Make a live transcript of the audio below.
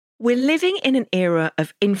We're living in an era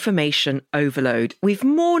of information overload. We've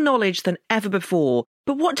more knowledge than ever before.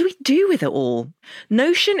 But what do we do with it all?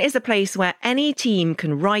 Notion is a place where any team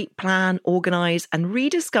can write, plan, organise and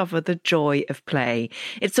rediscover the joy of play.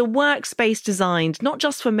 It's a workspace designed not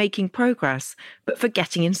just for making progress, but for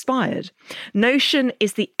getting inspired. Notion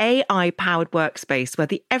is the AI-powered workspace where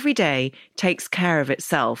the everyday takes care of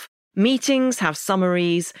itself. Meetings have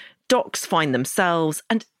summaries, docs find themselves,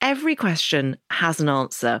 and every question has an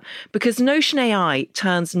answer because Notion AI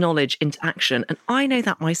turns knowledge into action. And I know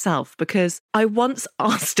that myself because I once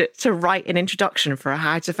asked it to write an introduction for a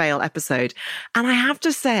How to Fail episode. And I have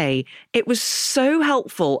to say, it was so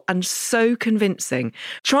helpful and so convincing.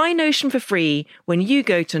 Try Notion for free when you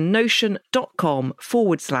go to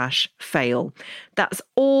notion.com/fail. That's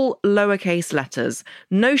all lowercase letters,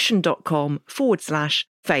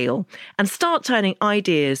 notion.com/fail, and start turning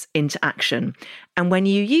ideas into action. And when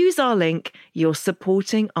you use our link, you're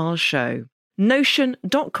supporting our show.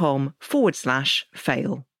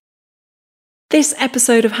 notion.com/fail. This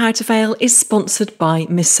episode of How to Fail is sponsored by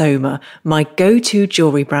Misoma, my go-to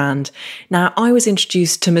jewellery brand. Now, I was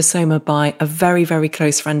introduced to Misoma by a very, very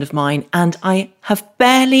close friend of mine, and I have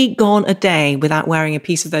barely gone a day without wearing a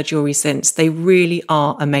piece of their jewellery since. They really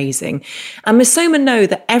are amazing. And Misoma know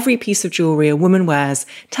that every piece of jewellery a woman wears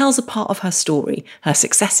tells a part of her story, her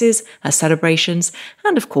successes, her celebrations,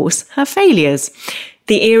 and of course, her failures.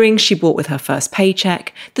 The earrings she bought with her first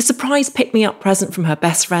paycheck, the surprise pick-me-up present from her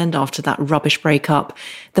best friend after that rubbish breakup,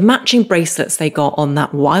 the matching bracelets they got on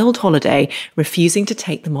that wild holiday, refusing to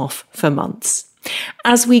take them off for months.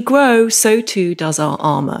 As we grow, so too does our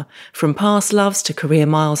armour. From past loves to career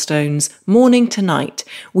milestones, morning to night,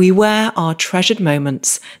 we wear our treasured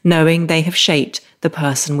moments, knowing they have shaped the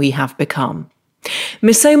person we have become.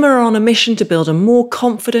 Misoma are on a mission to build a more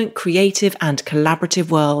confident, creative and collaborative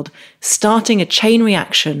world, starting a chain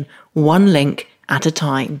reaction, one link at a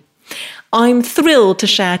time. I'm thrilled to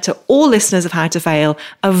share to all listeners of How to Fail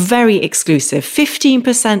a very exclusive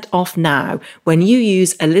 15% off now when you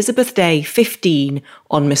use Elizabeth Day 15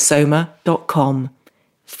 on misoma.com.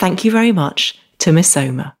 Thank you very much to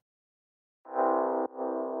Misoma.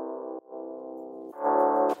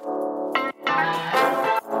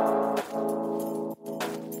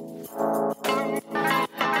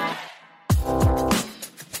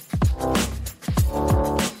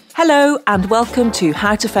 Hello and welcome to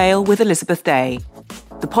How to Fail with Elizabeth Day,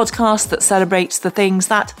 the podcast that celebrates the things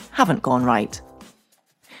that haven't gone right.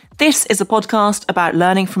 This is a podcast about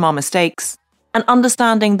learning from our mistakes and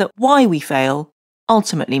understanding that why we fail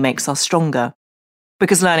ultimately makes us stronger.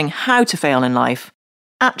 Because learning how to fail in life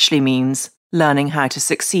actually means learning how to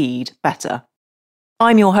succeed better.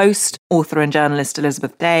 I'm your host, author and journalist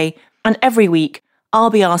Elizabeth Day, and every week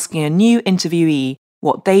I'll be asking a new interviewee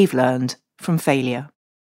what they've learned from failure.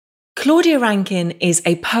 Claudia Rankine is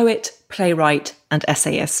a poet, playwright and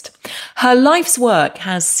essayist. Her life's work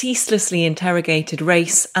has ceaselessly interrogated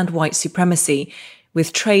race and white supremacy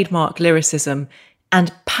with trademark lyricism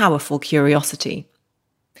and powerful curiosity.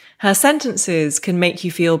 Her sentences can make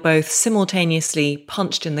you feel both simultaneously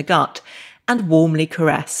punched in the gut and warmly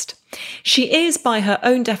caressed. She is, by her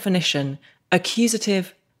own definition,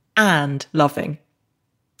 accusative and loving.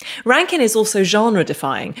 Rankine is also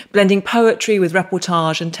genre-defying, blending poetry with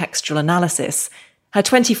reportage and textual analysis. Her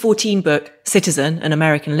 2014 book, Citizen, an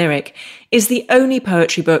American Lyric, is the only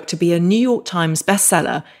poetry book to be a New York Times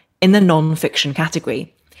bestseller in the non-fiction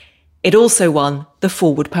category. It also won the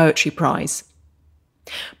Forward Poetry Prize.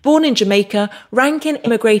 Born in Jamaica, Rankine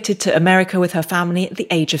immigrated to America with her family at the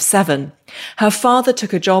age of 7. Her father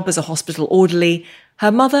took a job as a hospital orderly,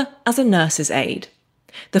 her mother as a nurse's aide.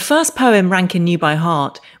 The first poem Rankine knew by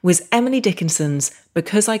heart was Emily Dickinson's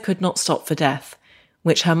Because I Could Not Stop for Death,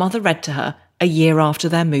 which her mother read to her a year after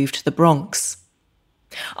their move to the Bronx.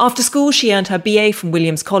 After school, she earned her BA from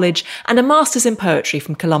Williams College and a master's in poetry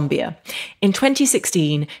from Columbia. In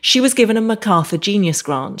 2016, she was given a MacArthur Genius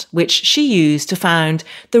Grant, which she used to found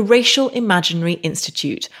the Racial Imaginary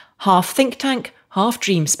Institute, half think tank, half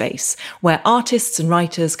dream space, where artists and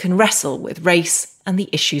writers can wrestle with race and the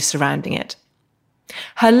issues surrounding it.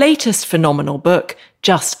 Her latest phenomenal book,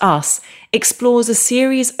 Just Us, explores a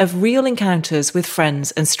series of real encounters with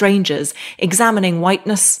friends and strangers, examining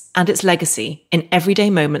whiteness and its legacy in everyday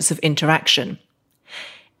moments of interaction.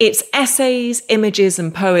 Its essays, images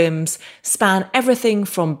and poems span everything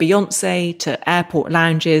from Beyoncé to airport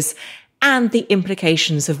lounges and the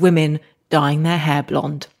implications of women dyeing their hair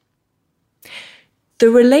blonde. The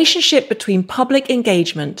relationship between public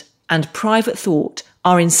engagement and private thought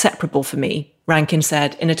are inseparable for me, Rankine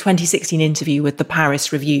said in a 2016 interview with the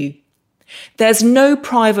Paris Review. There's no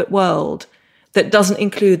private world. that doesn't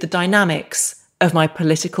include the dynamics of my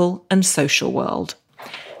political and social world.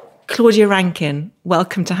 Claudia Rankine,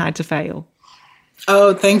 welcome to How to Fail.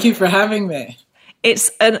 Oh, thank you for having me.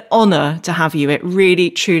 It's an honour to have you. It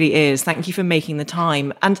really, truly is. Thank you for making the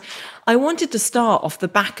time. And I wanted to start off the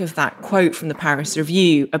back of that quote from the Paris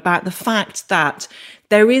Review about the fact that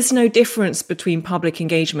there is no difference between public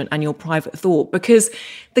engagement and your private thought, because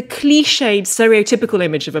the cliched, stereotypical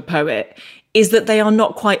image of a poet is that they are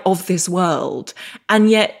not quite of this world. And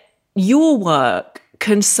yet your work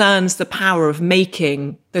concerns the power of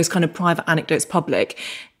making those kind of private anecdotes public.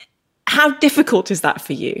 How difficult is that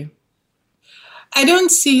for you? I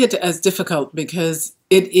don't see it as difficult because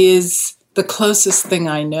it is the closest thing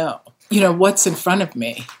I know. What's in front of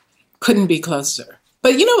me couldn't be closer.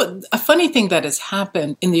 But a funny thing that has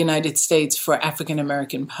happened in the United States for African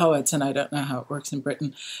American poets, and I don't know how it works in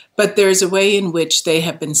Britain, but there's a way in which they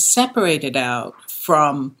have been separated out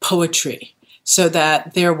from poetry so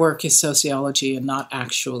that their work is sociology and not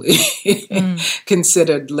actually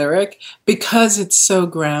considered lyric, because it's so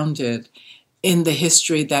grounded in the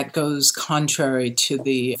history that goes contrary to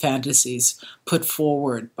the fantasies put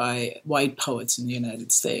forward by white poets in the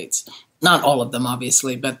United States. Not all of them,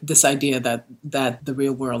 obviously, but this idea that the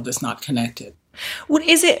real world is not connected. Well,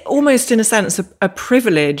 is it almost, in a sense, a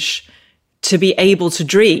privilege to be able to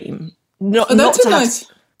dream? That's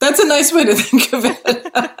a nice way to think of it.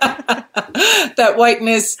 That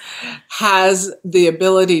whiteness has the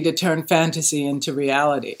ability to turn fantasy into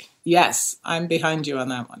reality. Yes, I'm behind you on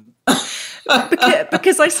that one.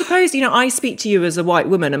 because I suppose, I speak to you as a white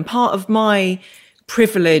woman, and part of my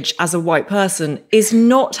privilege as a white person is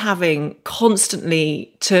not having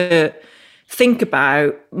constantly to think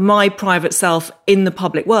about my private self in the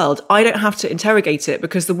public world. I don't have to interrogate it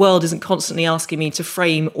because the world isn't constantly asking me to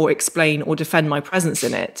frame or explain or defend my presence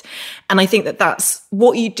in it. And I think that that's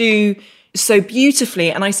what you do so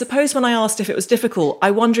beautifully. And I suppose when I asked if it was difficult,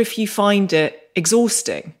 I wonder if you find it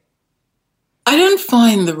exhausting. I don't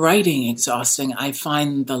find the writing exhausting. I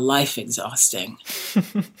find the life exhausting.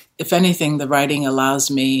 If anything, the writing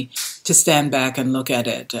allows me to stand back and look at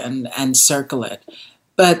it and circle it.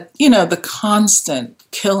 But, the constant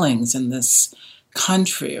killings in this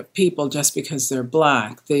country of people just because they're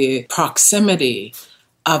Black, the proximity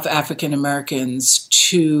of African Americans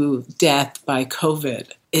to death by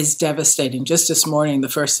COVID is devastating. Just this morning, the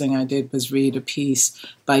first thing I did was read a piece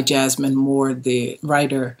by Jasmine Ward, the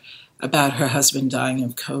writer, about her husband dying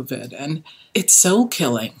of COVID. And it's soul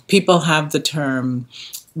killing. People have the term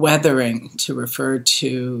weathering to refer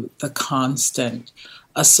to the constant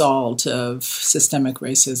assault of systemic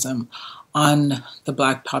racism on the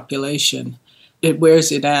Black population. It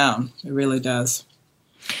wears you down. It really does.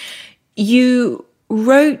 You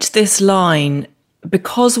wrote this line,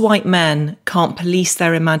 because white men can't police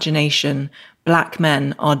their imagination, Black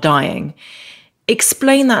men are dying.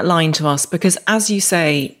 Explain that line to us, because as you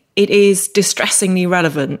say, it is distressingly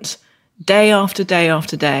relevant day after day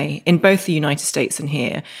after day in both the United States and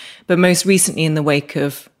here, but most recently in the wake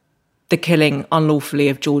of the killing unlawfully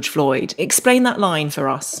of George Floyd. Explain that line for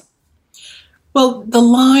us. Well, the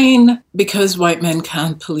line, because white men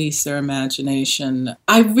can't police their imagination,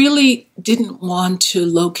 I really didn't want to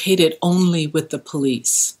locate it only with the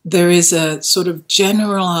police. There is a sort of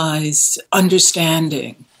generalized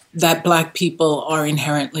understanding that Black people are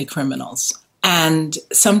inherently criminals. And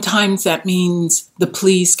sometimes that means the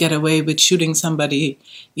police get away with shooting somebody,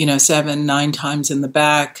 7, 9 times in the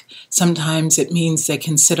back. Sometimes it means they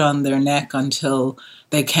can sit on their neck until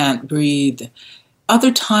they can't breathe.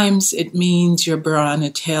 Other times it means you're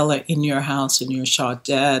Breonna Taylor in your house and you're shot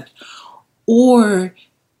dead. Or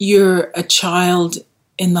you're a child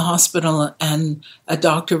in the hospital and a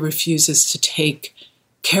doctor refuses to take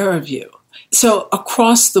care of you. So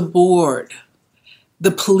across the board,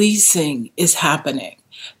 the policing is happening.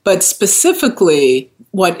 But specifically,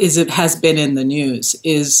 has been in the news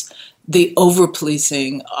is the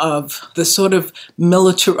over-policing of the sort of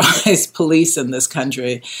militarized police in this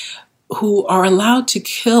country who are allowed to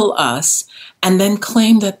kill us and then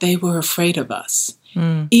claim that they were afraid of us,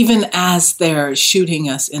 even as they're shooting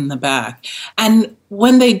us in the back. And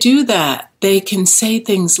when they do that, they can say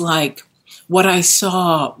things like, what I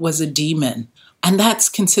saw was a demon, and that's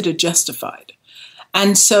considered justified.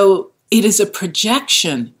 And so it is a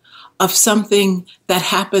projection of something that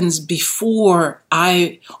happens before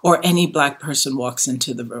I or any Black person walks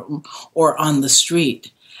into the room or on the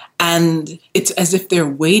street. And it's as if they're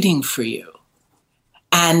waiting for you.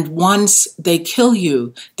 And once they kill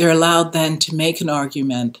you, they're allowed then to make an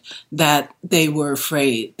argument that they were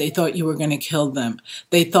afraid. They thought you were going to kill them.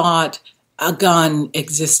 They thought a gun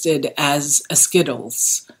existed as a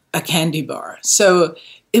Skittles a candy bar. So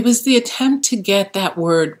it was the attempt to get that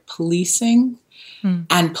word policing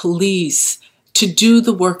and police to do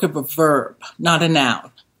the work of a verb, not a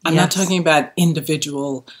noun. I'm not talking about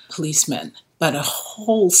individual policemen, but a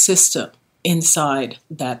whole system inside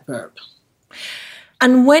that verb.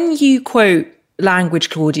 And when you quote language,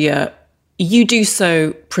 Claudia, you do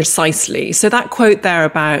so precisely. So that quote there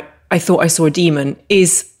about, I thought I saw a demon,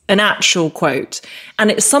 is an actual quote. And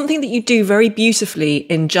it's something that you do very beautifully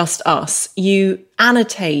in Just Us. You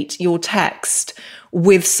annotate your text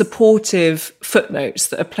with supportive footnotes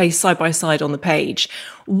that are placed side by side on the page.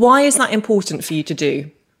 Why is that important for you to do?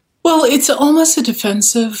 Well, it's almost a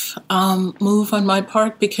defensive move on my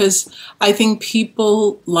part, because I think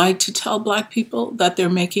people like to tell Black people that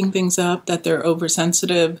they're making things up, that they're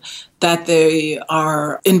oversensitive, that they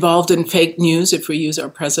are involved in fake news, if we use our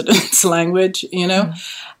president's language, you know.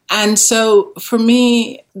 Mm-hmm. And so for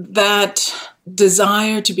me, that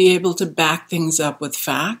desire to be able to back things up with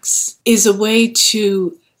facts is a way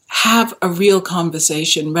to have a real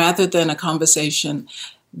conversation rather than a conversation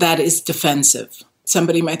that is defensive.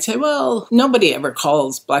 Somebody might say, well, nobody ever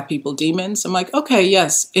calls Black people demons. I'm like, okay,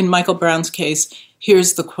 yes, in Michael Brown's case,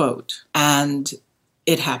 here's the quote, and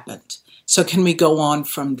it happened. So can we go on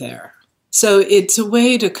from there? So it's a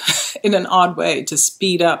way to, in an odd way, to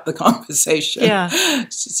speed up the conversation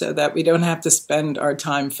so that we don't have to spend our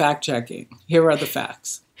time fact-checking. Here are the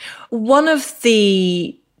facts. One of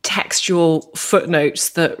the textual footnotes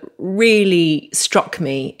that really struck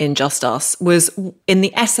me in Just Us was in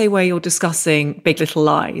the essay where you're discussing Big Little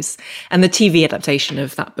Lies and the TV adaptation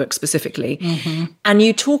of that book specifically. Mm-hmm. And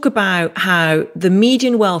you talk about how the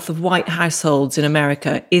median wealth of white households in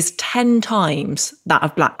America is 10 times that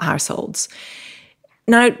of Black households.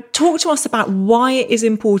 Now, talk to us about why it is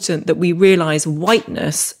important that we realise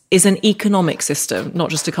whiteness is an economic system, not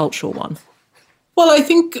just a cultural one. Well, I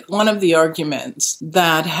think one of the arguments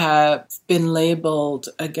that have been labeled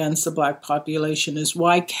against the Black population is,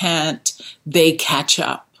 why can't they catch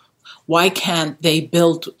up? Why can't they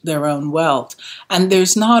build their own wealth? And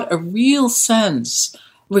there's not a real sense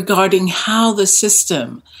regarding how the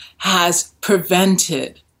system has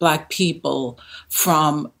prevented Black people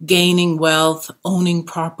from gaining wealth, owning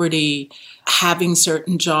property, having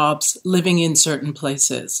certain jobs, living in certain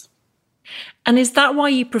places. And is that why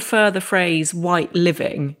you prefer the phrase white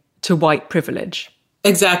living to white privilege?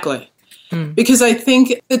 Exactly. Because I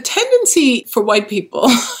think the tendency for white people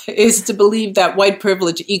is to believe that white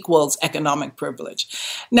privilege equals economic privilege.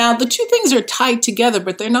 Now, the two things are tied together,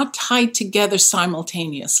 but they're not tied together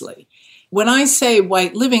simultaneously. When I say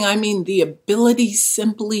white living, I mean the ability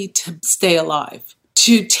simply to stay alive,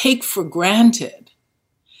 to take for granted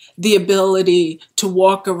the ability to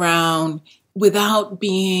walk around without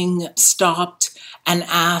being stopped and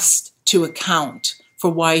asked to account for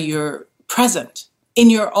why you're present in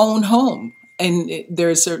your own home. And there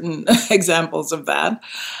are certain examples of that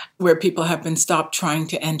where people have been stopped trying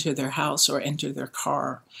to enter their house or enter their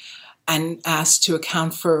car and asked to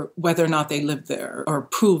account for whether or not they live there, or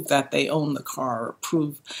prove that they own the car, or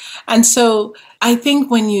prove. And so I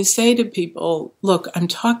think when you say to people, look, I'm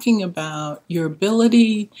talking about your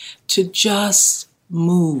ability to just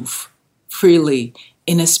move freely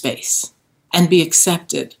in a space and be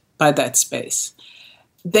accepted by that space,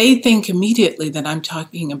 they think immediately that I'm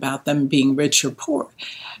talking about them being rich or poor.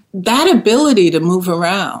 That ability to move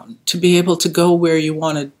around, to be able to go where you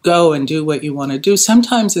want to go and do what you want to do,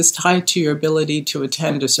 sometimes is tied to your ability to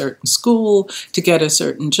attend a certain school, to get a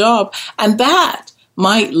certain job. And that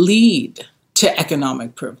might lead to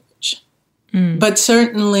economic privilege. But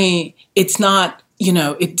certainly it's not,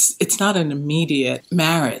 it's not an immediate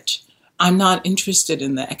marriage. I'm not interested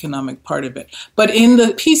in the economic part of it. But in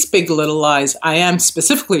the piece Big Little Lies, I am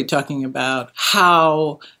specifically talking about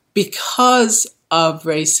how, because of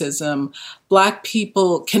racism, Black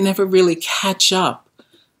people can never really catch up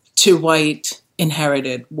to white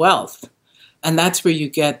inherited wealth. And that's where you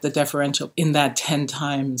get the differential in that 10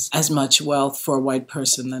 times as much wealth for a white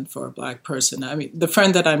person than for a Black person. I mean, the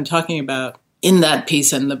friend that I'm talking about in that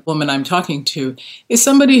piece and the woman I'm talking to is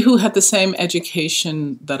somebody who had the same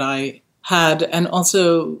education that I had and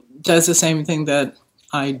also does the same thing that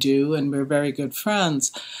I do, and we're very good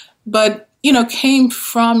friends, but, came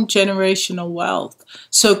from generational wealth,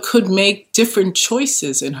 so could make different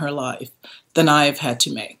choices in her life than I've had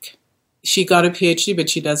to make. She got a PhD, but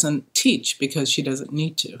she doesn't teach because she doesn't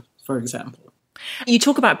need to, for example. You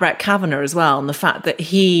talk about Brett Kavanaugh as well, and the fact that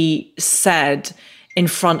he said in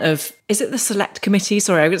front of, is it the select committee?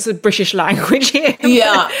 Sorry, it's a British language here.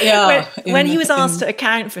 Yeah. When he was asked to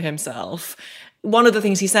account for himself, one of the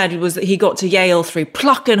things he said was that he got to Yale through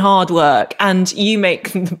pluck and hard work. And you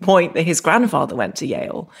make the point that his grandfather went to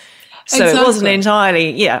Yale. So It wasn't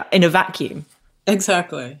entirely, in a vacuum.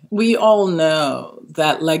 Exactly. We all know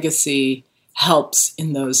that legacy helps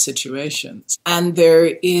in those situations. And there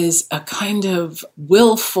is a kind of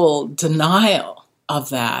willful denial of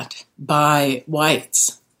that by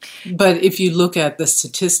whites. But if you look at the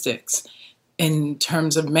statistics, in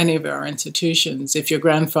terms of many of our institutions, if your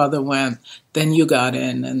grandfather went, then you got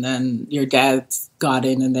in, and then your dad got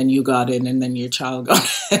in, and then you got in, and then your child got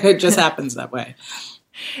in. It just happens that way.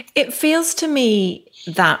 It feels to me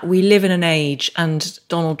that we live in an age, and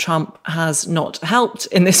Donald Trump has not helped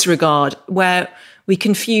in this regard, where we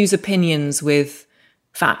confuse opinions with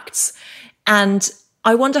facts. And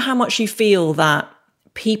I wonder how much you feel that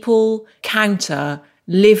people counter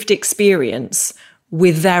lived experience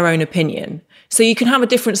with their own opinion. So you can have a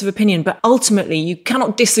difference of opinion, but ultimately you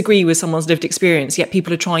cannot disagree with someone's lived experience, yet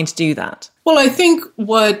people are trying to do that. Well, I think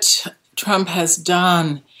what Trump has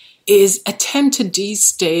done is attempt to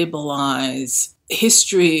destabilize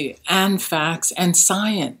history and facts and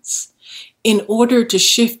science in order to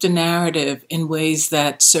shift a narrative in ways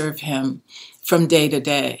that serve him from day to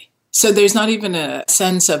day. So there's not even a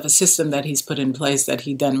sense of a system that he's put in place that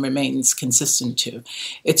he then remains consistent to.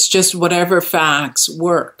 It's just whatever facts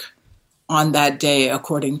work on that day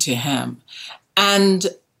according to him. And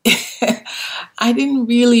I didn't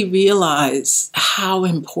really realize how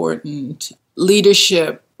important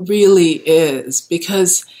leadership really is,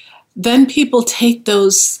 because then people take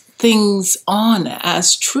those things on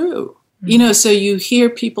as true. So you hear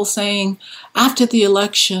people saying, after the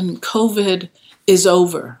election, COVID is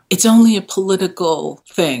over. It's only a political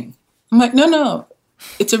thing. I'm like, no,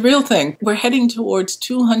 it's a real thing. We're heading towards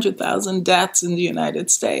 200,000 deaths in the United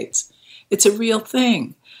States. It's a real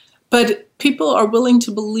thing. But people are willing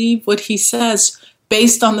to believe what he says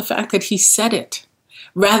based on the fact that he said it,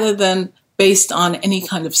 rather than based on any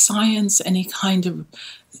kind of science, any kind of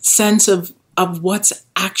sense of what's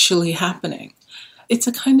actually happening. It's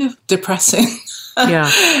a kind of depressing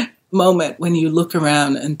moment when you look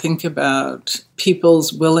around and think about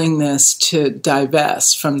people's willingness to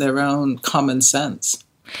divest from their own common sense.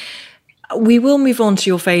 We will move on to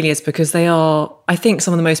your failures, because they are, I think,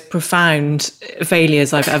 some of the most profound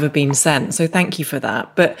failures I've ever been sent. So thank you for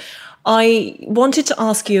that. But I wanted to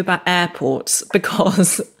ask you about airports,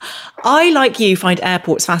 because I, like you, find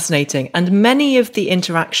airports fascinating. And many of the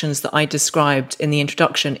interactions that I described in the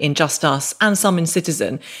introduction in Just Us and some in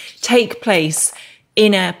Citizen take place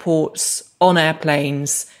in airports, on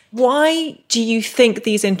airplanes. Why do you think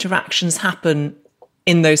these interactions happen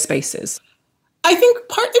in those spaces? I think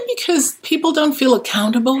partly because people don't feel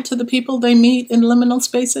accountable to the people they meet in liminal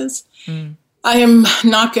spaces. I am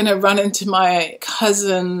not going to run into my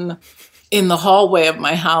cousin in the hallway of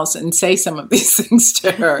my house and say some of these things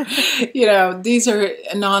to her. These are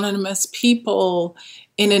anonymous people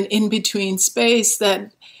in an in-between space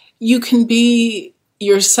that you can be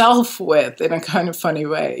yourself with in a kind of funny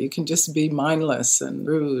way. You can just be mindless and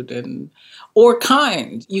rude or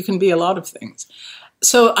kind. You can be a lot of things.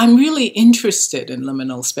 So I'm really interested in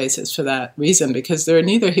liminal spaces for that reason, because they're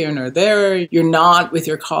neither here nor there. You're not with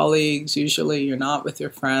your colleagues, usually. You're not with your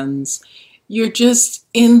friends. You're just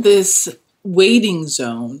in this waiting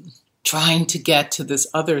zone trying to get to this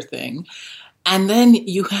other thing. And then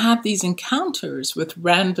you have these encounters with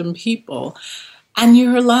random people, and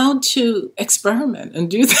you're allowed to experiment and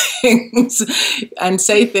do things and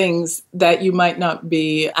say things that you might not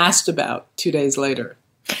be asked about 2 days later.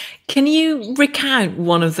 Can you recount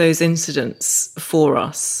one of those incidents for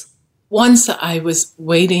us? Once I was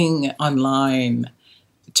waiting online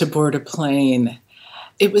to board a plane.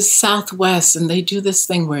 It was Southwest, and they do this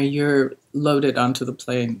thing where you're loaded onto the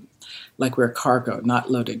plane like we're cargo,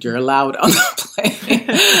 not loaded. You're allowed on the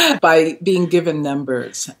plane by being given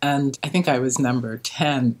numbers. And I think I was number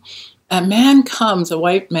 10. A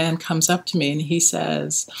white man comes up to me and he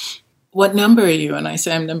says, "What number are you?" And I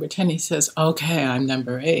say, "I'm number 10. He says, "Okay, I'm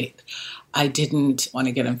number 8. I didn't want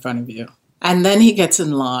to get in front of you." And then he gets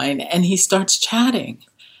in line and he starts chatting.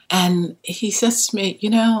 And he says to me,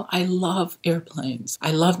 I love airplanes.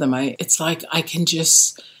 I love them. It's like I can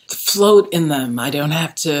just float in them. I don't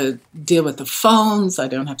have to deal with the phones. I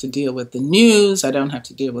don't have to deal with the news. I don't have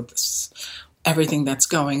to deal with everything that's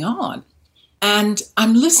going on. And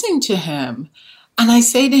I'm listening to him and I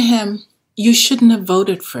say to him, "You shouldn't have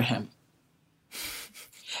voted for him."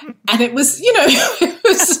 And it was, it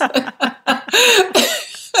was...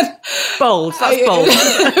 bold. That's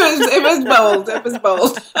bold. It was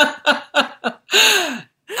bold.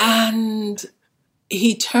 And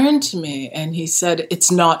he turned to me and he said,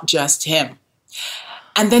 "It's not just him."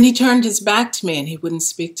 And then he turned his back to me and he wouldn't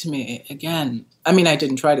speak to me again. I mean, I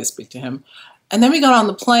didn't try to speak to him. And then we got on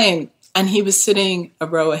the plane and he was sitting a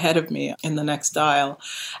row ahead of me in the next aisle.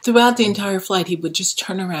 Throughout the entire flight, he would just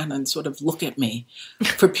turn around and sort of look at me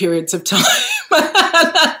for periods of time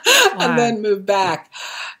and then move back.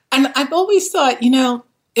 And I've always thought,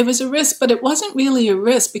 it was a risk, but it wasn't really a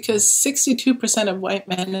risk because 62% of white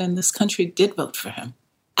men in this country did vote for him.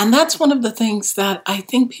 And that's one of the things that I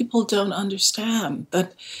think people don't understand,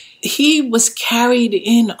 that he was carried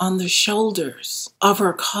in on the shoulders of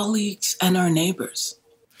our colleagues and our neighbors.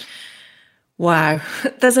 Wow.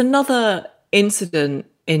 There's another incident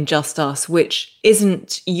in Just Us, which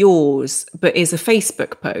isn't yours, but is a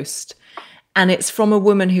Facebook post. And it's from a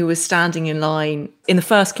woman who was standing in line, in the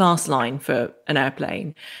first class line for an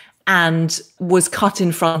airplane, and was cut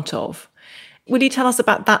in front of. Will you tell us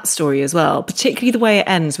about that story as well? Particularly the way it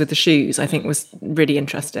ends with the shoes, I think was really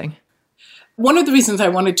interesting. One of the reasons I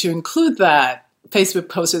wanted to include that Facebook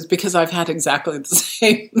post is because I've had exactly the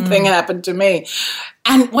same thing happen to me.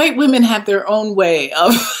 And white women have their own way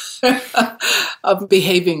of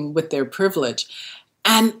behaving with their privilege.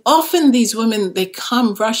 And often these women, they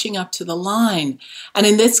come rushing up to the line. And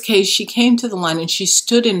in this case, she came to the line and she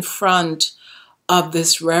stood in front of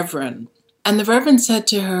this reverend. And the reverend said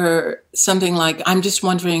to her something like, I'm just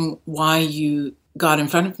wondering why you got in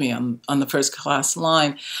front of me on the first class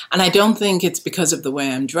line. And I don't think it's because of the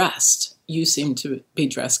way I'm dressed. You seem to be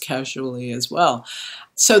dressed casually as well.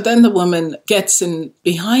 So then the woman gets in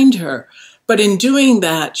behind her. But in doing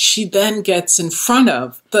that, she then gets in front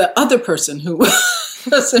of the other person who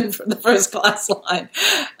was in the first class line.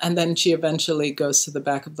 And then she eventually goes to the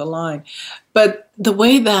back of the line. But the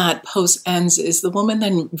way that post ends is the woman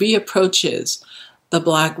then reapproaches the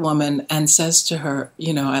Black woman and says to her,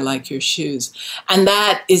 I like your shoes. And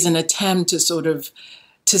that is an attempt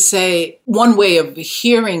to say, one way of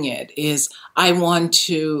hearing it is, I want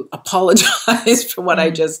to apologize for what I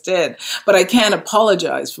just did, but I can't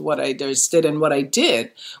apologize for what I just did. And what I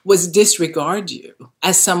did was disregard you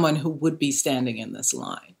as someone who would be standing in this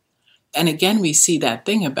line. And again, we see that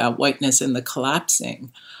thing about whiteness in the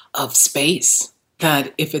collapsing of space,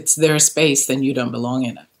 that if it's their space, then you don't belong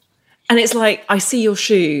in it. And it's like, I see your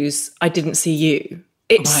shoes, I didn't see you.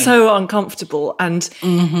 It's Right. so uncomfortable. And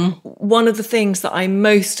one of the things that I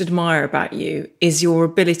most admire about you is your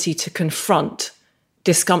ability to confront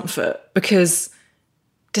discomfort, because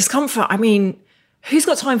discomfort, I mean, who's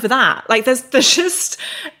got time for that? Like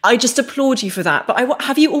I just applaud you for that. But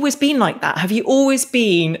have you always been like that? Have you always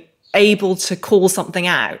been able to call something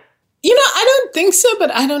out? I don't think so, but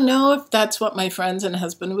I don't know if that's what my friends and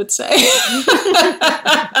husband would say.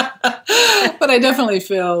 But I definitely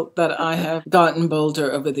feel that I have gotten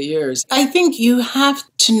bolder over the years. I think you have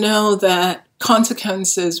to know that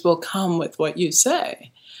consequences will come with what you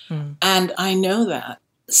say. And I know that.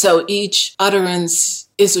 So each utterance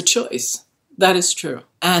is a choice. That is true.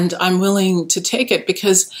 And I'm willing to take it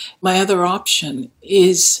because my other option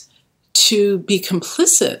is to be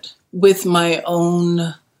complicit with my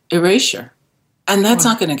own erasure. And that's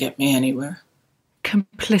not going to get me anywhere.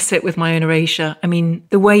 Complicit with my own erasure. I mean,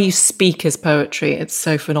 the way you speak is poetry. It's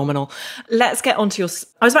so phenomenal. Let's get onto I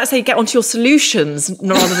was about to say, get onto your solutions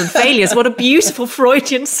rather than failures. What a beautiful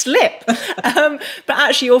Freudian slip. But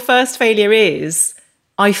actually, your first failure is,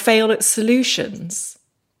 I failed at solutions.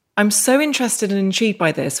 I'm so interested and intrigued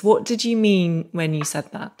by this. What did you mean when you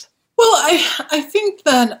said that? Well, I think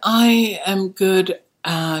that I am good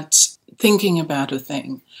at thinking about a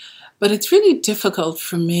thing, but it's really difficult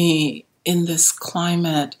for me in this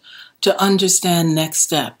climate to understand next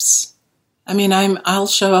steps. I mean, I'll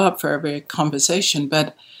show up for every conversation,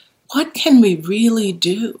 but what can we really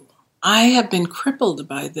do? I have been crippled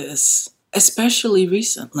by this, especially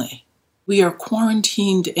recently. We are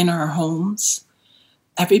quarantined in our homes.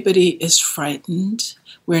 Everybody is frightened.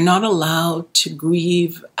 We're not allowed to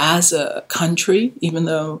grieve as a country, even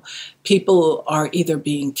though people are either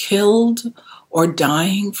being killed or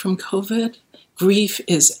dying from COVID. Grief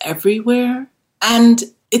is everywhere. And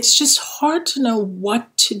it's just hard to know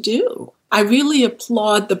what to do. I really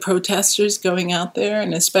applaud the protesters going out there,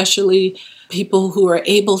 and especially people who are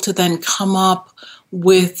able to then come up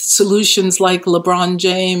with solutions like LeBron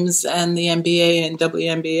James and the NBA and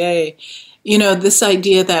WNBA. This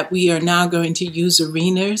idea that we are now going to use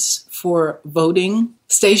arenas for voting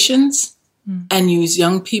stations and use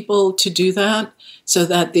young people to do that so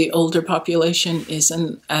that the older population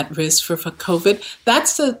isn't at risk for COVID.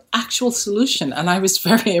 That's the actual solution. And I was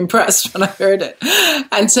very impressed when I heard it.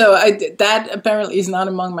 And so that apparently is not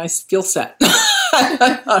among my skill set.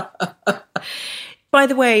 By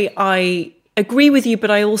the way, I agree with you, but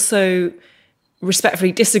I also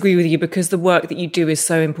respectfully disagree with you because the work that you do is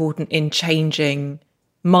so important in changing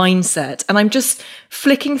mindset. And I'm just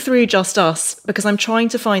flicking through Just Us because I'm trying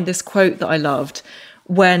to find this quote that I loved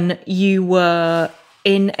when you were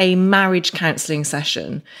in a marriage counselling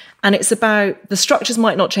session. And it's about the structures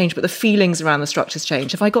might not change, but the feelings around the structures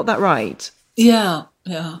change. Have I got that right? Yeah.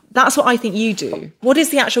 That's what I think you do. What is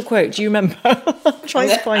the actual quote? Do you remember? I'm trying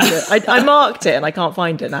to find it. I marked it and I can't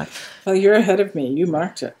find it now. Well, you're ahead of me. You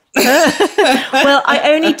marked it. Well,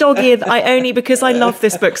 I only because I love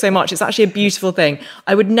this book so much. It's actually a beautiful thing.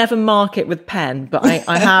 I would never mark it with pen, but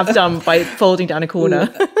I have done by folding down a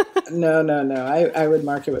corner. No. I would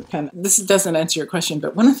mark it with pen. This doesn't answer your question,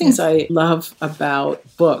 but one of the things I love about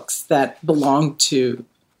books that belong to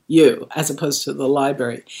you as opposed to the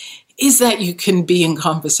library is that you can be in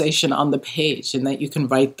conversation on the page and that you can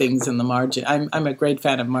write things in the margin. I'm a great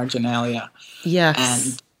fan of marginalia. Yes.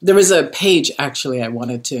 And there was a page, actually, I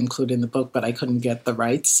wanted to include in the book, but I couldn't get the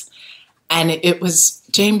rights. And it was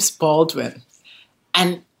James Baldwin.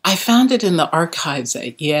 And I found it in the archives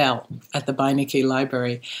at Yale, at the Beinecke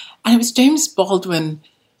Library. And it was James Baldwin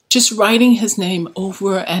just writing his name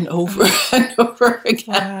over and over and over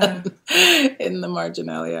again in the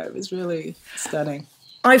marginalia. It was really stunning.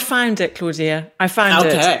 I found it, Claudia. I found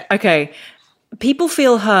it. Okay. People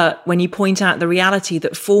feel hurt when you point out the reality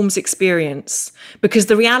that forms experience, because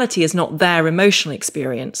the reality is not their emotional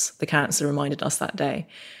experience, the counsellor reminded us that day.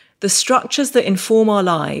 The structures that inform our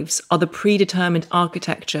lives are the predetermined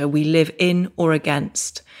architecture we live in or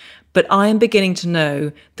against. But I am beginning to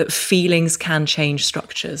know that feelings can change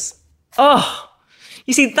structures. Oh,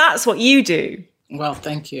 you see, that's what you do. Well,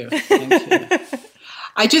 thank you. Thank you.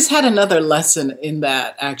 I just had another lesson in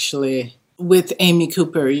that, actually, with Amy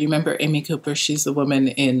Cooper. You remember Amy Cooper? She's the woman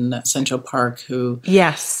in Central Park who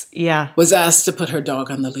was asked to put her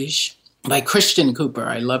dog on the leash by Christian Cooper.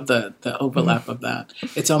 I love the overlap of that.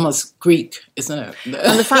 It's almost Greek, isn't it?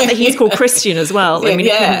 And the fact that he's called Christian as well. I mean,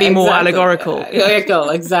 it couldn't be more allegorical.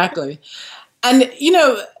 Exactly. And, you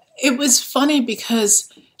know, it was funny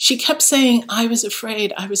because she kept saying, I was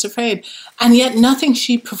afraid. And yet nothing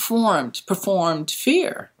she performed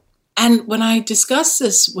fear. And when I discussed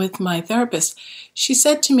this with my therapist, she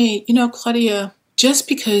said to me, you know, Claudia, just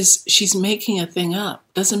because she's making a thing up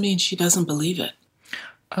doesn't mean she doesn't believe it.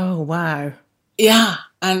 Oh, wow. Yeah.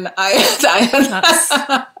 And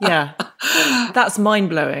that's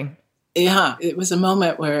mind-blowing. Yeah. It was a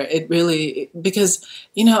moment where it really, because,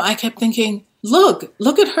 you know, I kept thinking, look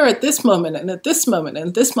at her at this moment and at this moment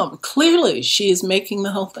and this moment. Clearly, she is making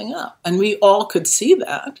the whole thing up. And we all could see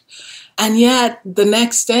that. And yet, the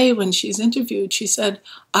next day when she's interviewed, she said,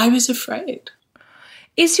 I was afraid.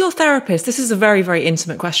 Is your therapist, this is a very, very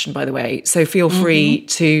intimate question, by the way, so feel free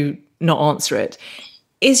to not answer it.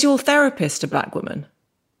 Is your therapist a Black woman?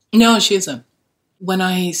 No, she isn't. When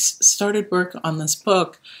I started work on this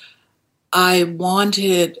book, I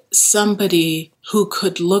wanted somebody who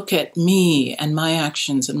could look at me and my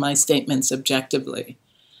actions and my statements objectively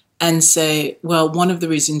and say, well, one of the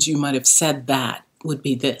reasons you might have said that would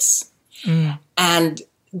be this. And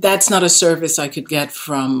that's not a service I could get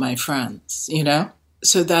from my friends, you know?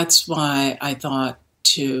 So that's why I thought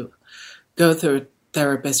to go through a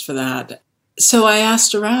therapist for that. So I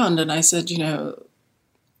asked around and I said, you know,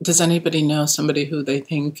 does anybody know somebody who they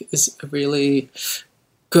think is really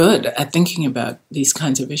good at thinking about these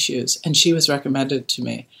kinds of issues? And she was recommended to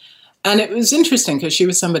me. And it was interesting because she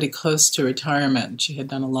was somebody close to retirement. She had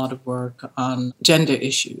done a lot of work on gender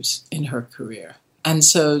issues in her career. And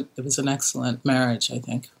so it was an excellent marriage, I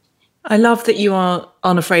think. I love that you are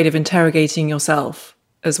unafraid of interrogating yourself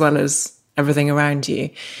as well as everything around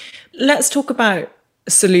you. Let's talk about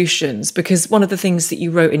solutions, because one of the things that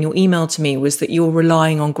you wrote in your email to me was that you're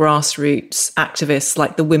relying on grassroots activists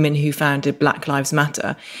like the women who founded Black Lives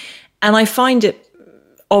Matter. And I find it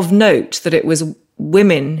of note that it was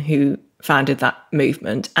women who founded that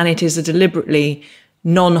movement, and it is a deliberately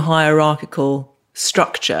non-hierarchical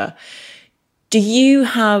structure. Do you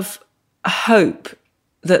have hope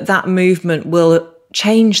that that movement will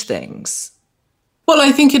change things? Well,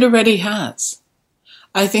 I think it already has.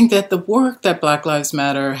 I think that the work that Black Lives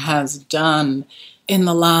Matter has done in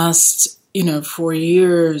the last, 4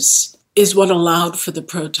 years is what allowed for the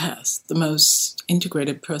protest, the most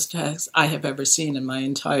integrated protest I have ever seen in my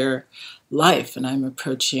entire life. And I'm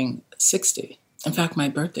approaching 60. In fact, my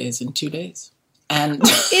birthday is in 2 days. And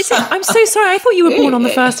is it? I'm so sorry. I thought you were born on the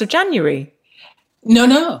 1st of January.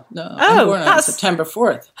 No. I'm born on September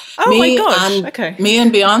 4th. Oh, my gosh. Okay. Me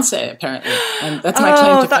and Beyonce, apparently. And that's my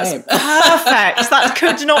claim to fame. Perfect. That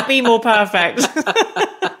could not be more perfect.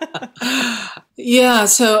 Yeah,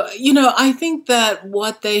 so, I think that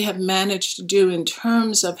what they have managed to do in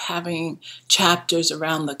terms of having chapters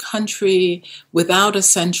around the country without a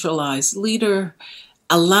centralized leader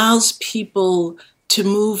allows people to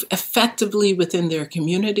move effectively within their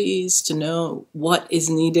communities, to know what is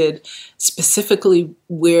needed, specifically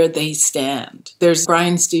where they stand. There's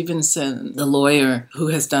Brian Stevenson, the lawyer who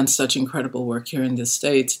has done such incredible work here in the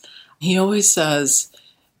States. He always says,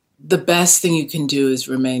 the best thing you can do is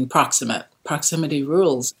remain proximate. Proximity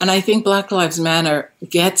rules. And I think Black Lives Matter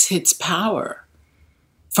gets its power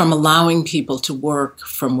from allowing people to work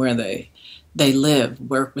from where they live,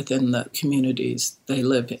 work within the communities they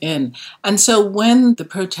live in. And so when the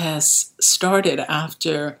protests started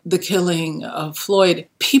after the killing of Floyd,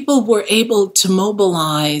 people were able to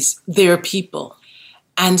mobilize their people.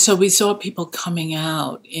 And so we saw people coming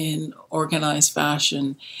out in organized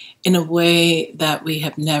fashion in a way that we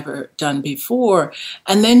have never done before.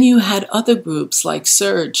 And then you had other groups like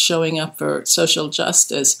Surge showing up for social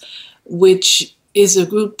justice, which is a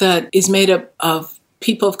group that is made up of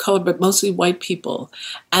people of color, but mostly white people.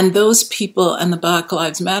 And those people and the Black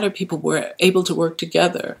Lives Matter people were able to work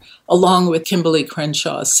together, along with Kimberly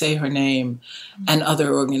Crenshaw's Say Her Name and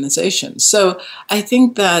other organizations. So I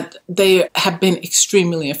think that they have been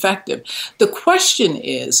extremely effective. The question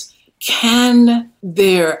is, can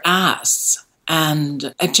their asks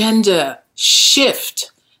and agenda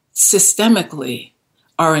shift systemically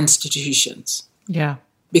our institutions? Yeah.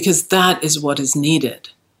 Because that is what is needed.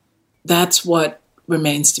 That's what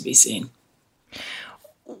remains to be seen.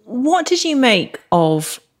 What did you make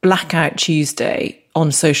of Blackout Tuesday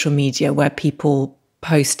on social media, where people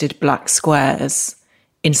posted black squares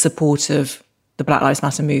in support of the Black Lives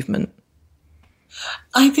Matter movement?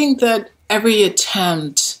 I think that every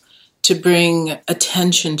attempt to bring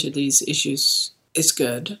attention to these issues is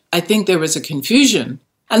good. I think there was a confusion.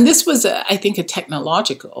 And this was, I think, a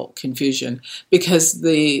technological confusion, because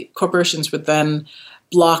the corporations were then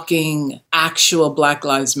blocking actual Black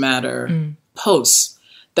Lives Matter posts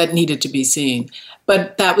that needed to be seen.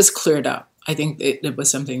 But that was cleared up. I think it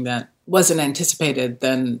was something that wasn't anticipated.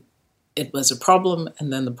 Then it was a problem,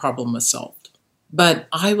 and then the problem was solved. But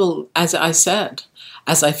I will, as I said,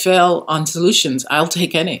 as I fail on solutions, I'll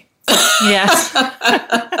take any. Yes.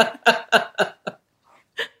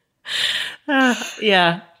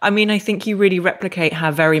 Yeah. I mean, I think you really replicate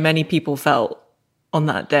how very many people felt on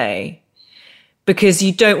that day, because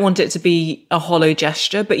you don't want it to be a hollow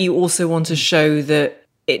gesture, but you also want to show that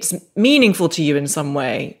it's meaningful to you in some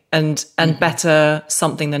way, and better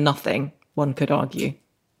something than nothing, one could argue.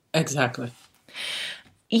 Exactly.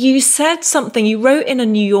 You said something, you wrote in a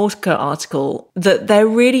New Yorker article that there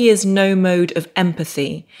really is no mode of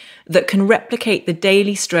empathy that can replicate the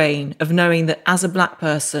daily strain of knowing that as a Black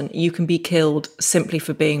person, you can be killed simply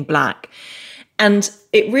for being Black. And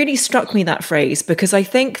it really struck me, that phrase, because I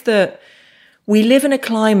think that we live in a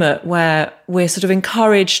climate where we're sort of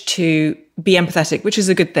encouraged to be empathetic, which is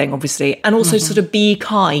a good thing, obviously, and also sort of be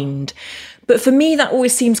kind. But for me, that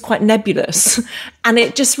always seems quite nebulous. And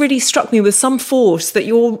it just really struck me with some force that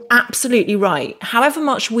you're absolutely right. However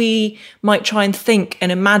much we might try and think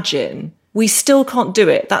and imagine, we still can't do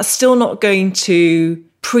it. That's still not going to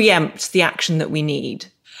preempt the action that we need.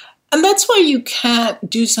 And that's why you can't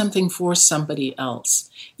do something for somebody else.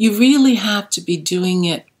 You really have to be doing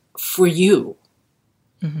it for you.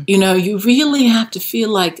 Mm-hmm. You know, you really have to feel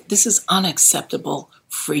like this is unacceptable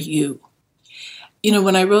for you. You know,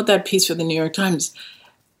 when I wrote that piece for the New York Times,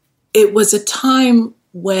 it was a time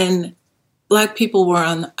when Black people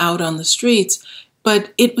were out on the streets,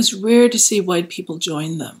 but it was rare to see white people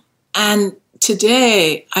join them. And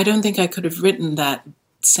today, I don't think I could have written that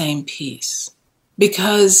same piece,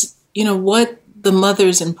 because, you know, what the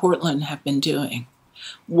mothers in Portland have been doing,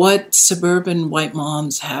 what suburban white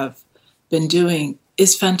moms have been doing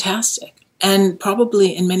is fantastic. And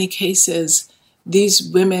probably in many cases, these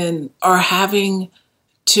women are having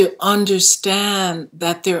to understand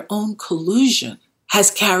that their own collusion has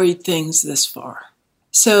carried things this far.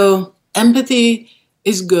 So empathy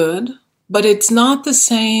is good, but it's not the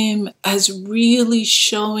same as really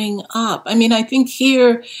showing up. I mean, I think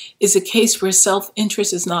here is a case where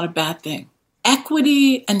self-interest is not a bad thing.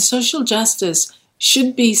 Equity and social justice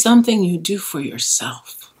should be something you do for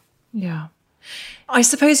yourself. Yeah. I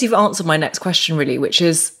suppose you've answered my next question, really, which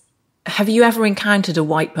is, have you ever encountered a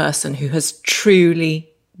white person who has truly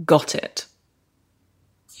got it?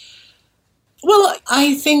 Well,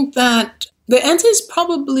 I think that the answer is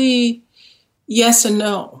probably yes and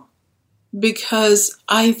no, because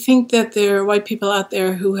I think that there are white people out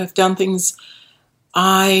there who have done things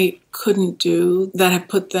I couldn't do, that have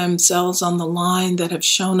put themselves on the line, that have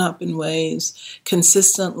shown up in ways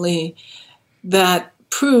consistently that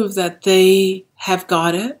prove that they have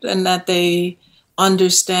got it and that they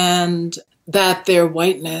understand that their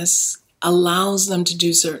whiteness allows them to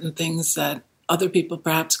do certain things that other people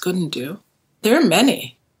perhaps couldn't do. There are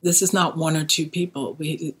many. This is not one or two people.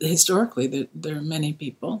 Historically, there are many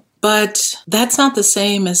people. But that's not the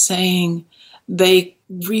same as saying they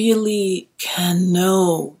really can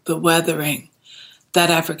know the weathering that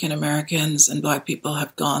African Americans and Black people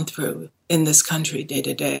have gone through in this country day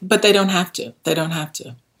to day. But they don't have to. They don't have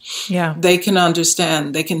to. Yeah. They can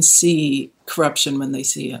understand. They can see corruption when they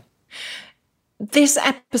see it. This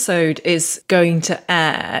episode is going to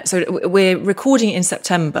air. So we're recording it in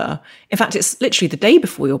September. In fact, it's literally the day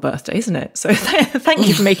before your birthday, isn't it? So thank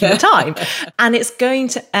you for making the time. And it's going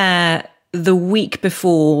to air the week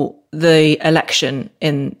before the election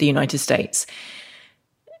in the United States.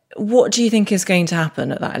 What do you think is going to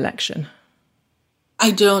happen at that election? I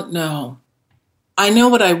don't know. I know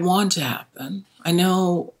what I want to happen. I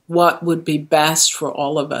know what would be best for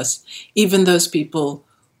all of us, even those people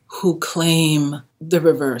who claim the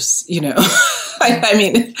reverse, I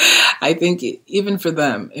mean, I think even for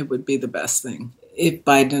them, it would be the best thing if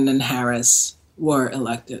Biden and Harris were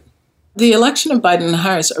elected. The election of Biden and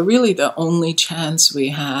Harris are really the only chance we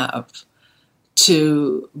have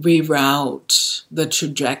to reroute the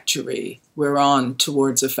trajectory we're on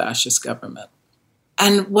towards a fascist government.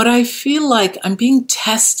 And what I feel like I'm being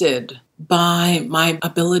tested by my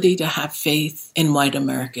ability to have faith in white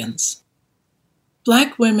Americans.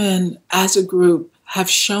 Black women as a group have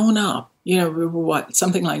shown up. We were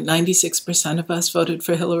something like 96% of us voted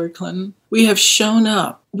for Hillary Clinton. We have shown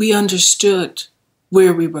up. We understood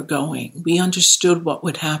where we were going. We understood what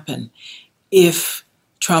would happen if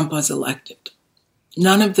Trump was elected.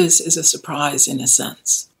 None of this is a surprise in a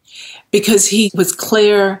sense, because he was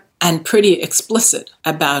clear and pretty explicit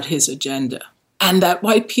about his agenda. And that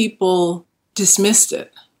white people dismissed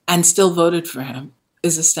it and still voted for him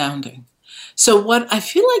is astounding. So what I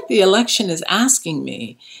feel like the election is asking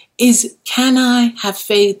me is, can I have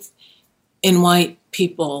faith in white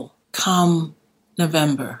people come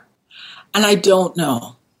November? And I don't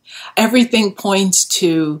know. Everything points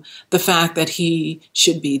to the fact that he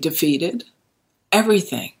should be defeated.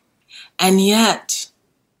 Everything. And yet,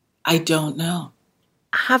 I don't know.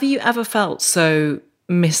 Have you ever felt so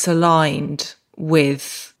misaligned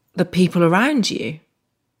with the people around you?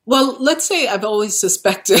 Well, let's say I've always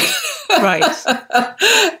suspected right.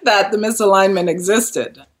 that the misalignment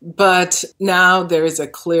existed. But now there is a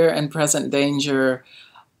clear and present danger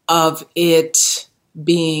of it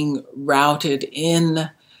being routed in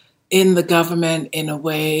the government in a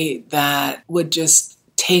way that would just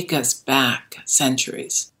take us back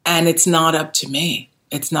centuries. And it's not up to me.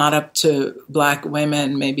 It's not up to Black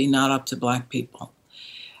women, maybe not up to Black people.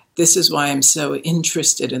 This is why I'm so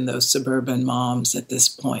interested in those suburban moms at this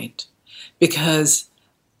point, because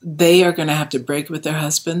they are going to have to break with their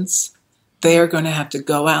husbands. They are going to have to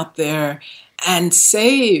go out there and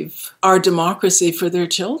save our democracy for their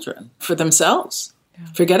children, for themselves. Yeah.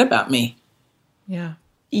 Forget about me. Yeah.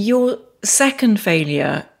 Your second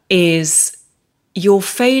failure is your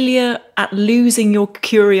failure at losing your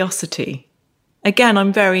curiosity. Again,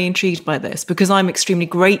 I'm very intrigued by this because I'm extremely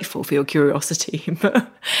grateful for your curiosity.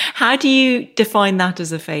 But how do you define that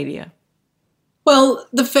as a failure? Well,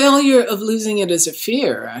 the failure of losing it is a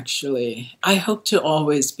fear, actually. I hope to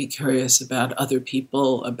always be curious about other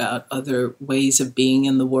people, about other ways of being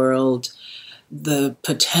in the world, the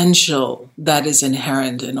potential that is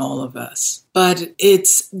inherent in all of us. But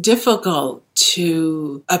it's difficult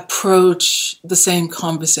to approach the same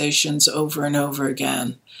conversations over and over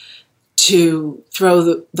again, to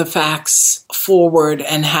throw the facts forward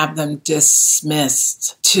and have them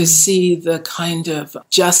dismissed, to see the kind of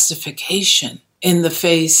justification in the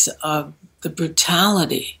face of the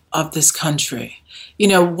brutality of this country.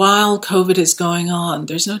 While COVID is going on,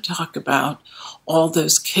 there's no talk about all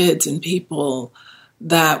those kids and people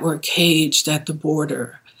that were caged at the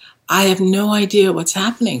border. I have no idea what's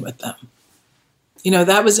happening with them.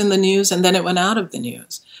 That was in the news and then it went out of the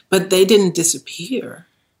news, but they didn't disappear.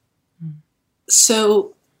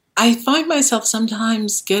 So I find myself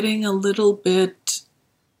sometimes getting a little bit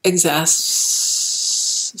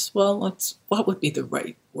what would be the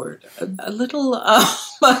right word? A little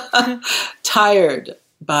tired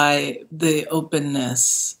by the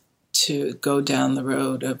openness to go down the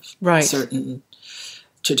road of certain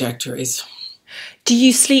trajectories. Do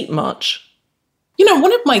you sleep much?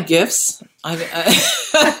 One of my gifts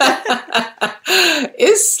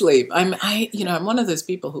is sleep. I'm one of those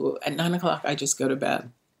people who at 9:00 I just go to bed.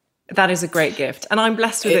 That is a great gift. And I'm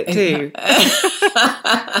blessed with it too.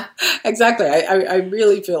 Exactly. I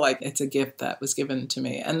really feel like it's a gift that was given to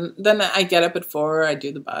me. And then I get up at 4, I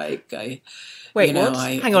do the bike. Wait, what?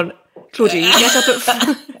 Hang on. Claudia,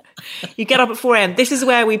 you get up at 4 a.m. This is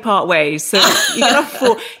where we part ways. So you get up at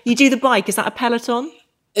 4, you do the bike. Is that a Peloton?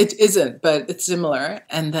 It isn't, but it's similar.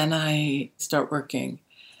 And then I start working.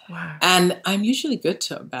 Wow. And I'm usually good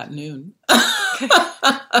till about noon.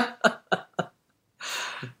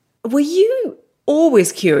 Were you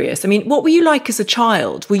always curious? I mean, what were you like as a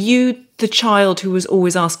child? Were you the child who was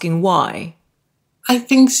always asking why? I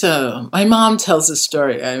think so. My mom tells a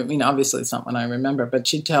story. I mean, obviously it's not one I remember, but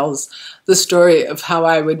she tells the story of how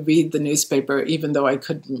I would read the newspaper even though I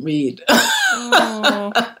couldn't read.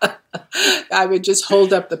 Oh. I would just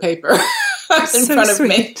hold up the paper in front of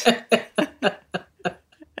me.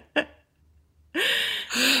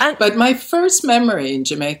 But my first memory in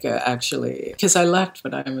Jamaica, actually, because I left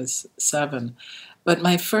when I was 7, but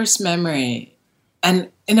my first memory,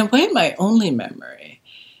 and in a way my only memory,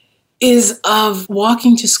 is of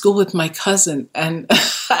walking to school with my cousin and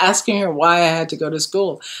asking her why I had to go to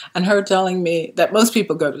school, and her telling me that most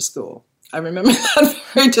people go to school. I remember that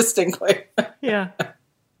very distinctly. Yeah.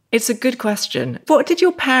 It's a good question. What did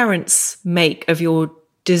your parents make of your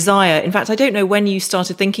desire? In fact, I don't know when you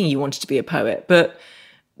started thinking you wanted to be a poet, but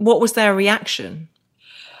what was their reaction?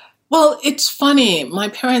 Well, it's funny. My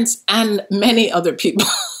parents and many other people,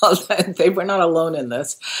 they were not alone in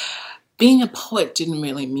this. Being a poet didn't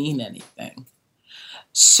really mean anything.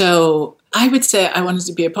 So I would say I wanted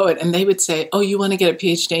to be a poet, and they would say, oh, you want to get a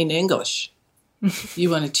PhD in English? You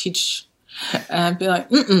want to teach? And I'd be like,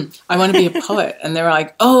 I want to be a poet. And they were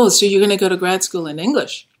like, oh, so you're going to go to grad school in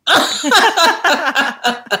English?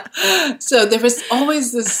 So there was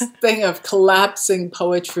always this thing of collapsing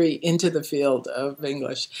poetry into the field of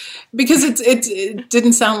English because it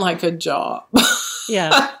didn't sound like a job.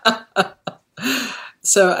 Yeah.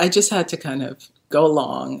 So I just had to kind of go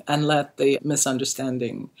along and let the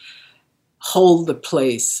misunderstanding hold the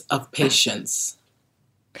place of patience.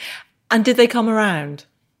 And did they come around?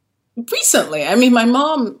 Recently. I mean, my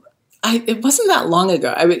mom, it wasn't that long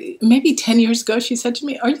ago. Maybe 10 years ago, she said to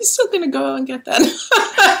me, are you still going to go and get that?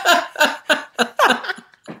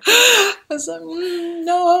 I was like,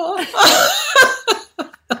 no.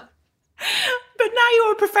 But now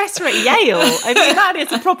you're a professor at Yale. I mean, that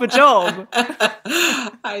is a proper job.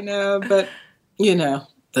 I know, but,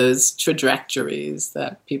 those trajectories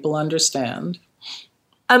that people understand.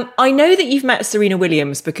 I know that you've met Serena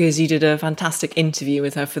Williams because you did a fantastic interview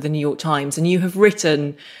with her for the New York Times, and you have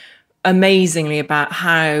written amazingly about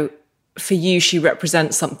how, for you, she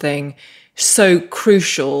represents something so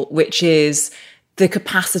crucial, which is the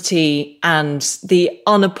capacity and the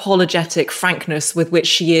unapologetic frankness with which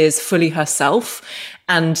she is fully herself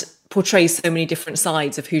and portrays so many different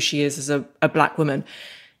sides of who she is as a Black woman.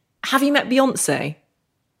 Have you met Beyonce?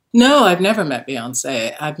 No, I've never met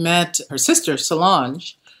Beyonce. I've met her sister,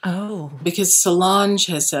 Solange. Oh. Because Solange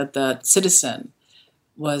has said that Citizen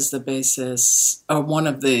was the basis, or one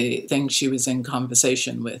of the things she was in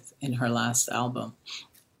conversation with in her last album.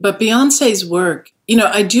 But Beyonce's work,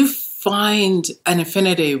 I do find an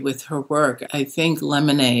affinity with her work. I think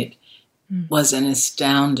Lemonade was an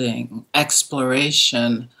astounding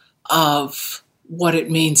exploration of what it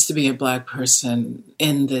means to be a Black person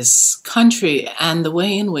in this country and the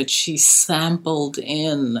way in which she sampled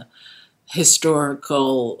in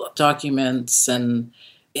historical documents and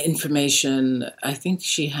information. I think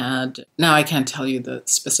she had, now I can't tell you the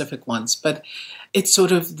specific ones, but it's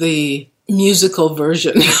sort of the musical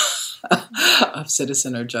version of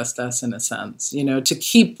Citizen or Just Us in a sense, to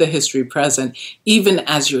keep the history present, even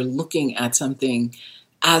as you're looking at something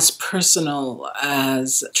as personal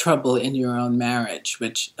as trouble in your own marriage,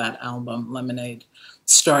 which that album, Lemonade,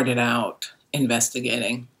 started out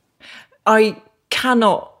investigating. I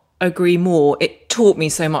cannot agree more. It taught me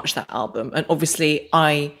so much, that album. And obviously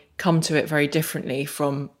I come to it very differently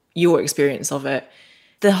from your experience of it.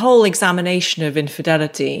 The whole examination of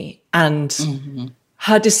infidelity and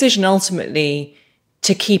her decision ultimately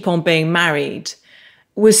to keep on being married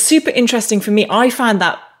was super interesting for me. I found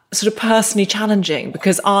that sort of personally challenging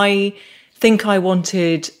because I think I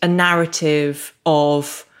wanted a narrative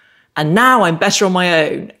of, and now I'm better on my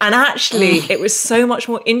own. And actually it was so much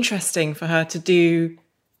more interesting for her to do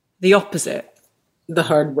the opposite. The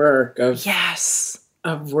hard work of yes,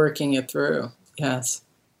 of working it through. Yes.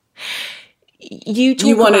 you talk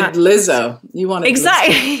You wanted about Lizzo. You wanted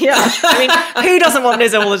exactly. Lizzo. Yeah. I mean, who doesn't want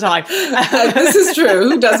Lizzo all the time? This is true.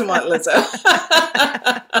 Who doesn't want Lizzo?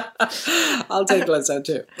 I'll take Lizzo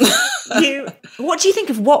too. What do you think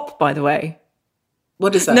of WAP, by the way?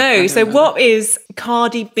 What is that? No, so WAP is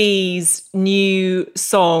Cardi B's new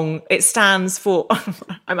song. It stands for,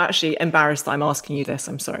 I'm actually embarrassed that I'm asking you this.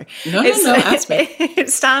 I'm sorry. No, ask me. It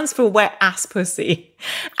stands for Wet Ass Pussy.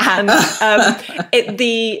 And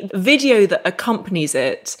the video that accompanies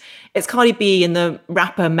it, it's Cardi B and the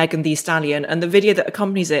rapper Megan Thee Stallion. And the video that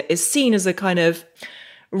accompanies it is seen as a kind of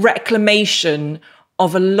reclamation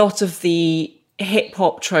of a lot of the hip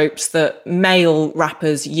hop tropes that male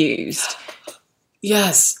rappers used.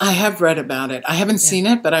 Yes, I have read about it. I haven't seen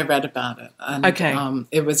it, but I read about it. And, okay.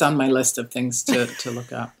 It was on my list of things to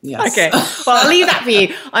look up. Yes. Okay. Well, I'll leave that for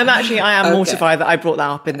you. I am mortified that I brought that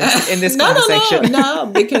up in this conversation. No,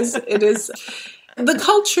 because it is, the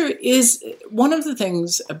culture is, one of the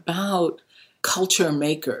things about culture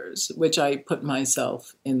makers, which I put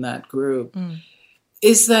myself in that group,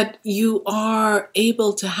 is that you are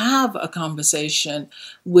able to have a conversation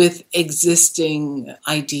with existing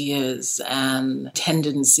ideas and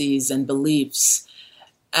tendencies and beliefs.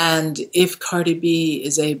 And if Cardi B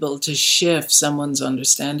is able to shift someone's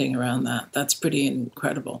understanding around that, that's pretty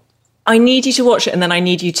incredible. I need you to watch it, and then I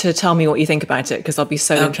need you to tell me what you think about it, because I'll be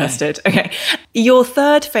so interested. Okay. Your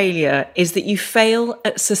third failure is that you fail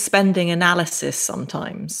at suspending analysis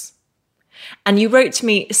sometimes. And you wrote to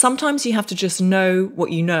me, sometimes you have to just know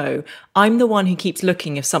what you know. I'm the one who keeps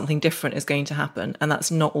looking if something different is going to happen, and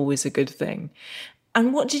that's not always a good thing.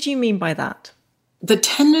 And what did you mean by that? The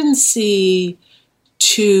tendency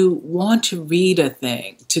to want to read a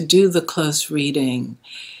thing, to do the close reading,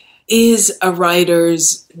 is a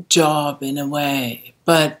writer's job in a way.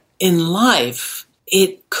 But in life,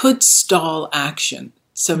 it could stall action.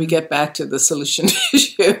 So we get back to the solution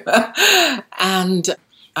issue. And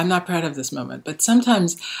I'm not proud of this moment, but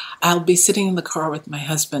sometimes I'll be sitting in the car with my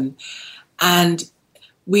husband and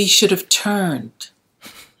we should have turned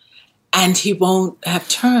and he won't have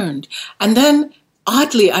turned. And then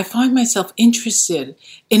oddly, I find myself interested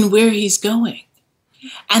in where he's going.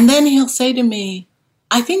 And then he'll say to me,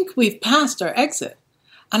 I think we've passed our exit.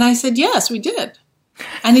 And I said, yes, we did.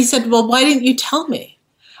 And he said, well, why didn't you tell me?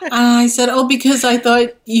 And I said, oh, because I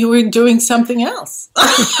thought you were doing something else.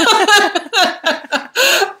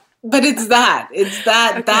 But it's that.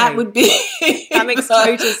 Okay. That would be that makes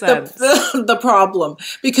total sense. The problem.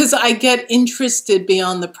 Because I get interested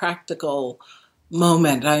beyond the practical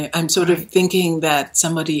moment. I'm sort of thinking that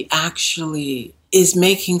somebody actually is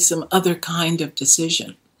making some other kind of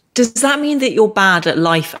decision. Does that mean that you're bad at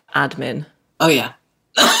life admin? Oh, yeah.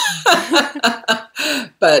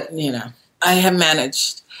 But, I have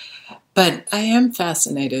managed. But I am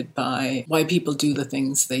fascinated by why people do the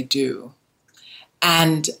things they do.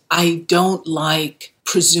 And I don't like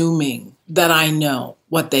presuming that I know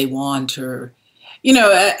what they want or,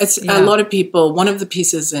 a lot of people, one of the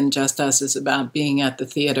pieces in Just Us is about being at the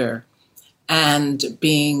theater and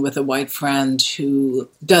being with a white friend who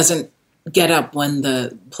doesn't get up when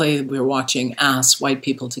the play we're watching asks white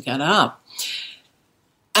people to get up.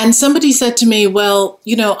 And somebody said to me, well,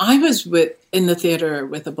 I was in the theater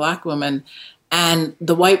with a black woman and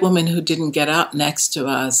the white woman who didn't get up next to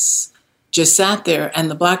us just sat there, and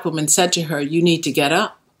the black woman said to her, you need to get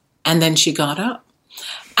up. And then she got up.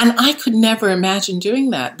 And I could never imagine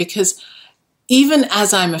doing that because even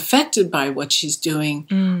as I'm affected by what she's doing,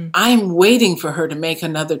 I'm waiting for her to make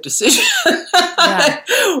another decision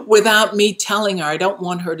without me telling her. I don't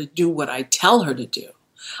want her to do what I tell her to do.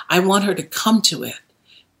 I want her to come to it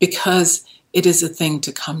because it is a thing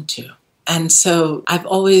to come to. And so I've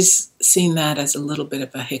always seen that as a little bit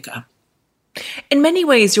of a hiccup. In many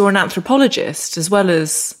ways, you're an anthropologist as well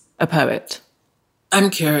as a poet. I'm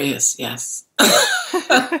curious, yes.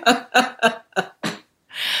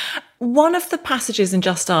 One of the passages in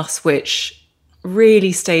Just Us which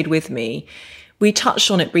really stayed with me, we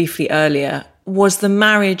touched on it briefly earlier, was the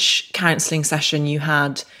marriage counselling session you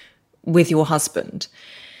had with your husband.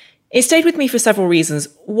 It stayed with me for several reasons.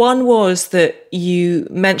 One was that you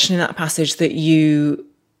mentioned in that passage that you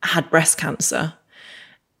had breast cancer.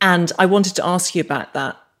 And I wanted to ask you about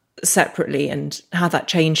that separately and how that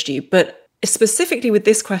changed you. But specifically with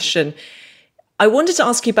this question, I wanted to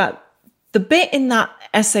ask you about the bit in that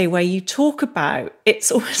essay where you talk about,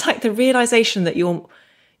 it's almost like the realization that you're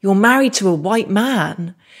married to a white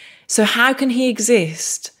man. So how can he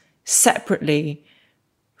exist separately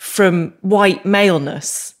from white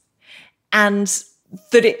maleness? And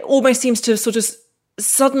that it almost seems to have sort of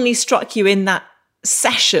suddenly struck you in that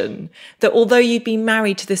session that although you'd been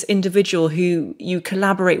married to this individual who you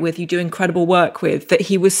collaborate with, you do incredible work with, that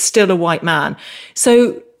he was still a white man.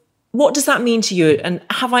 So what does that mean to you? And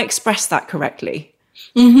have I expressed that correctly?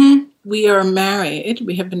 Mm-hmm. We are married.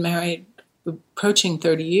 We have been married approaching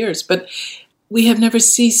 30 years, but we have never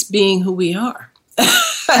ceased being who we are.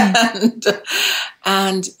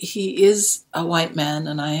 And he is a white man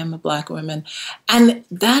and I am a black woman. And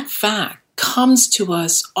that fact comes to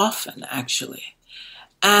us often, actually.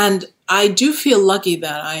 And I do feel lucky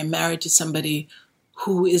that I am married to somebody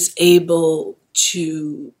who is able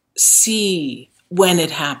to see when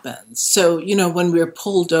it happens. So, when we're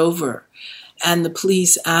pulled over and the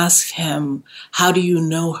police ask him, how do you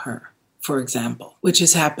know her, for example, which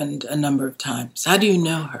has happened a number of times. How do you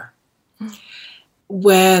know her?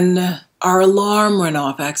 When our alarm went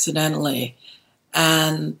off accidentally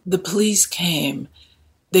and the police came,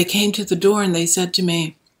 they came to the door and they said to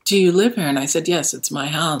me, do you live here? And I said, yes, it's my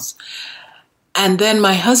house. And then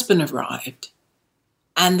my husband arrived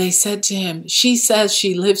and they said to him, she says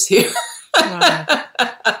she lives here. Wow.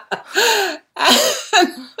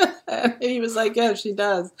 And he was like, yeah, she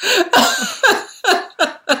does.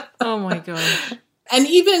 Oh my God. And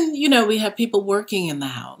even, we have people working in the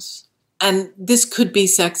house. And this could be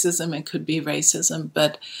sexism, it could be racism,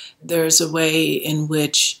 but there's a way in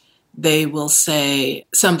which they will say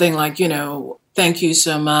something like, thank you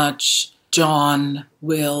so much, John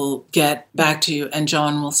will get back to you. And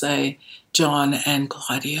John will say, John and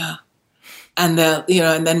Claudia. And they'll,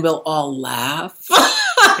 and then we'll all laugh.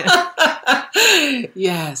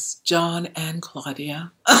 Yes, John and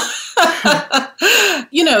Claudia.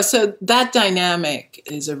 So that dynamic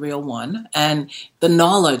is a real one. And the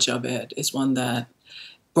knowledge of it is one that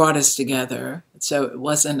brought us together. So it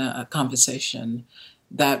wasn't a conversation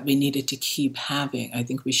that we needed to keep having. I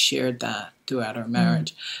think we shared that throughout our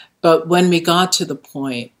marriage. But when we got to the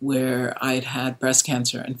point where I'd had breast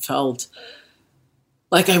cancer and felt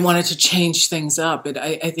like I wanted to change things up,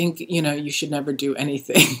 I think, you should never do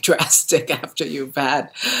anything drastic after you've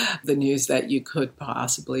had the news that you could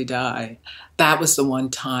possibly die. That was the one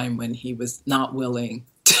time when he was not willing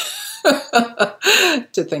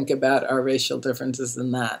to think about our racial differences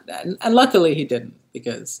in that. And luckily he didn't,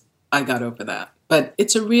 because I got over that. But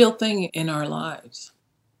it's a real thing in our lives.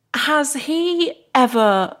 Has he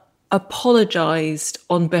ever apologized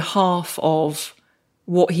on behalf of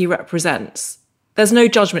what he represents? There's no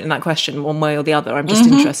judgment in that question one way or the other. I'm just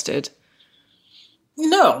interested.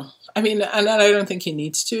 No. I mean, and I don't think he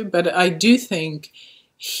needs to, but I do think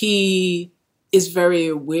he is very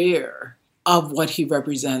aware of what he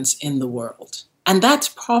represents in the world. And that's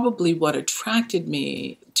probably what attracted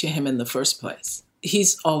me to him in the first place.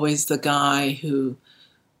 He's always the guy who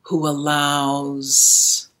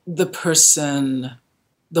allows the person,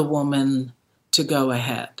 the woman, to go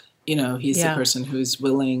ahead. He's the person who's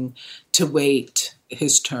willing to wait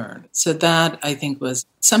his turn. So that, I think, was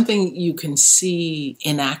something you can see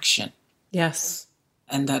in action. Yes.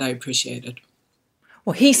 And that I appreciated.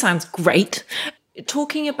 Well, he sounds great.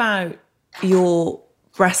 Talking about your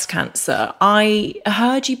breast cancer, I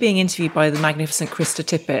heard you being interviewed by the magnificent Krista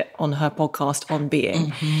Tippett on her podcast On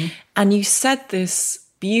Being. And you said this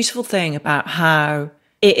beautiful thing about how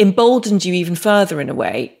it emboldened you even further in a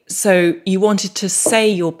way. So you wanted to say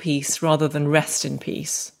your piece rather than rest in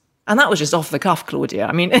peace. And that was just off the cuff, Claudia.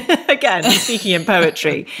 I mean, again, speaking in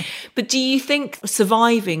poetry. But do you think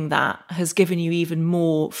surviving that has given you even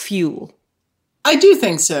more fuel? I do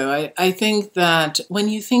think so. I think that when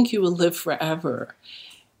you think you will live forever,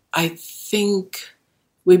 I think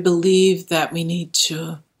we believe that we need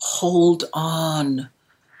to hold on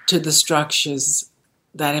to the structures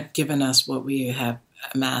that have given us what we have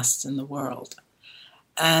amassed in the world.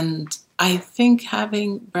 And I think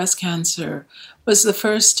having breast cancer was the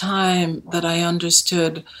first time that I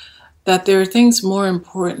understood that there are things more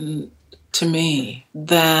important to me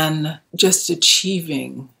than just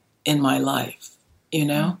achieving in my life,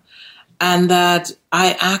 and that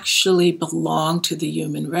I actually belong to the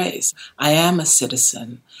human race. I am a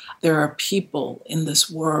citizen. There are people in this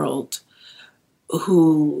world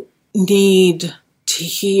who need to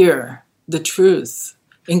hear the truth,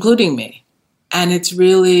 including me. And it's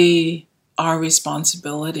really our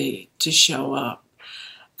responsibility to show up.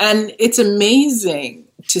 And it's amazing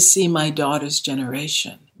to see my daughter's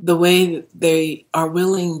generation, the way that they are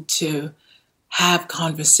willing to have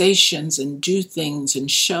conversations and do things and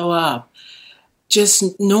show up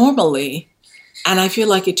just normally. And I feel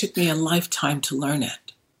like it took me a lifetime to learn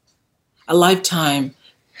it. A lifetime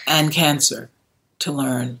and cancer to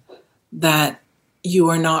learn that you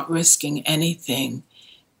are not risking anything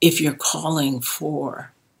if you're calling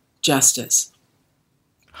for justice.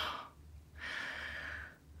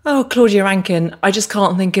 Oh, Claudia Rankine, I just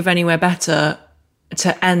can't think of anywhere better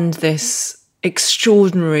to end this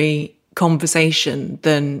extraordinary conversation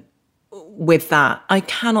than with that. I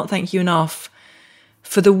cannot thank you enough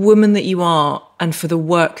for the woman that you are and for the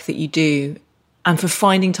work that you do and for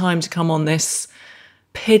finding time to come on this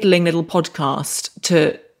piddling little podcast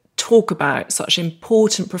to talk about such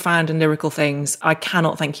important, profound and lyrical things. I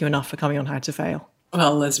cannot thank you enough for coming on How to Fail.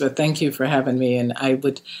 Well, Elizabeth, thank you for having me, and I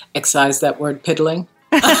would excise that word piddling.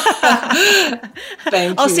 Thank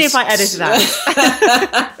I'll you. see if I edit it out.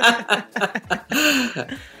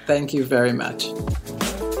 Thank you very much.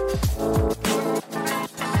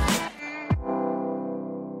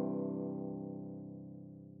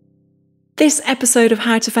 This episode of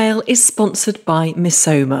How to Fail is sponsored by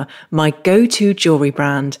Misoma, my go-to jewellery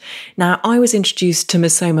brand. Now, I was introduced to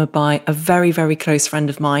Misoma by a very, very close friend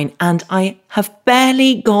of mine, and I have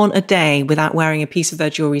barely gone a day without wearing a piece of their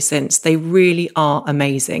jewellery since. They really are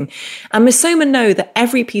amazing. And Misoma know that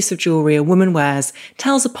every piece of jewellery a woman wears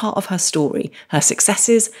tells a part of her story, her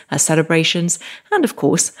successes, her celebrations, and of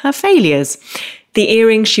course, her failures. The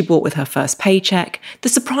earrings she bought with her first paycheck, the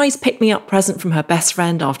surprise pick-me-up present from her best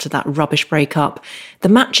friend after that rubbish breakup, the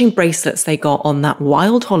matching bracelets they got on that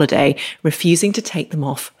wild holiday, refusing to take them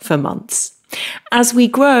off for months. As we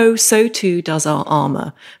grow, so too does our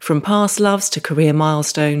armour. From past loves to career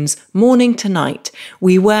milestones, morning to night,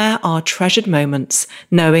 we wear our treasured moments,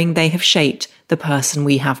 knowing they have shaped the person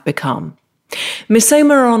we have become.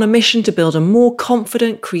 Misoma are on a mission to build a more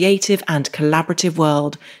confident, creative and collaborative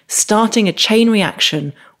world, starting a chain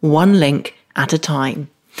reaction, one link at a time.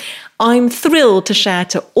 I'm thrilled to share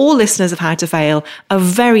to all listeners of How to Fail a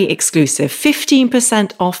very exclusive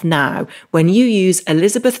 15% off now when you use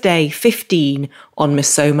Elizabeth Day 15 on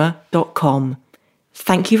misoma.com.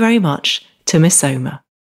 Thank you very much to Misoma.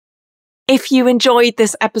 If you enjoyed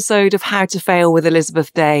this episode of How to Fail with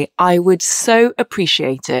Elizabeth Day, I would so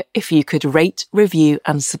appreciate it if you could rate, review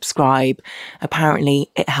and subscribe. Apparently,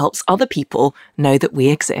 it helps other people know that we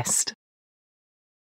exist.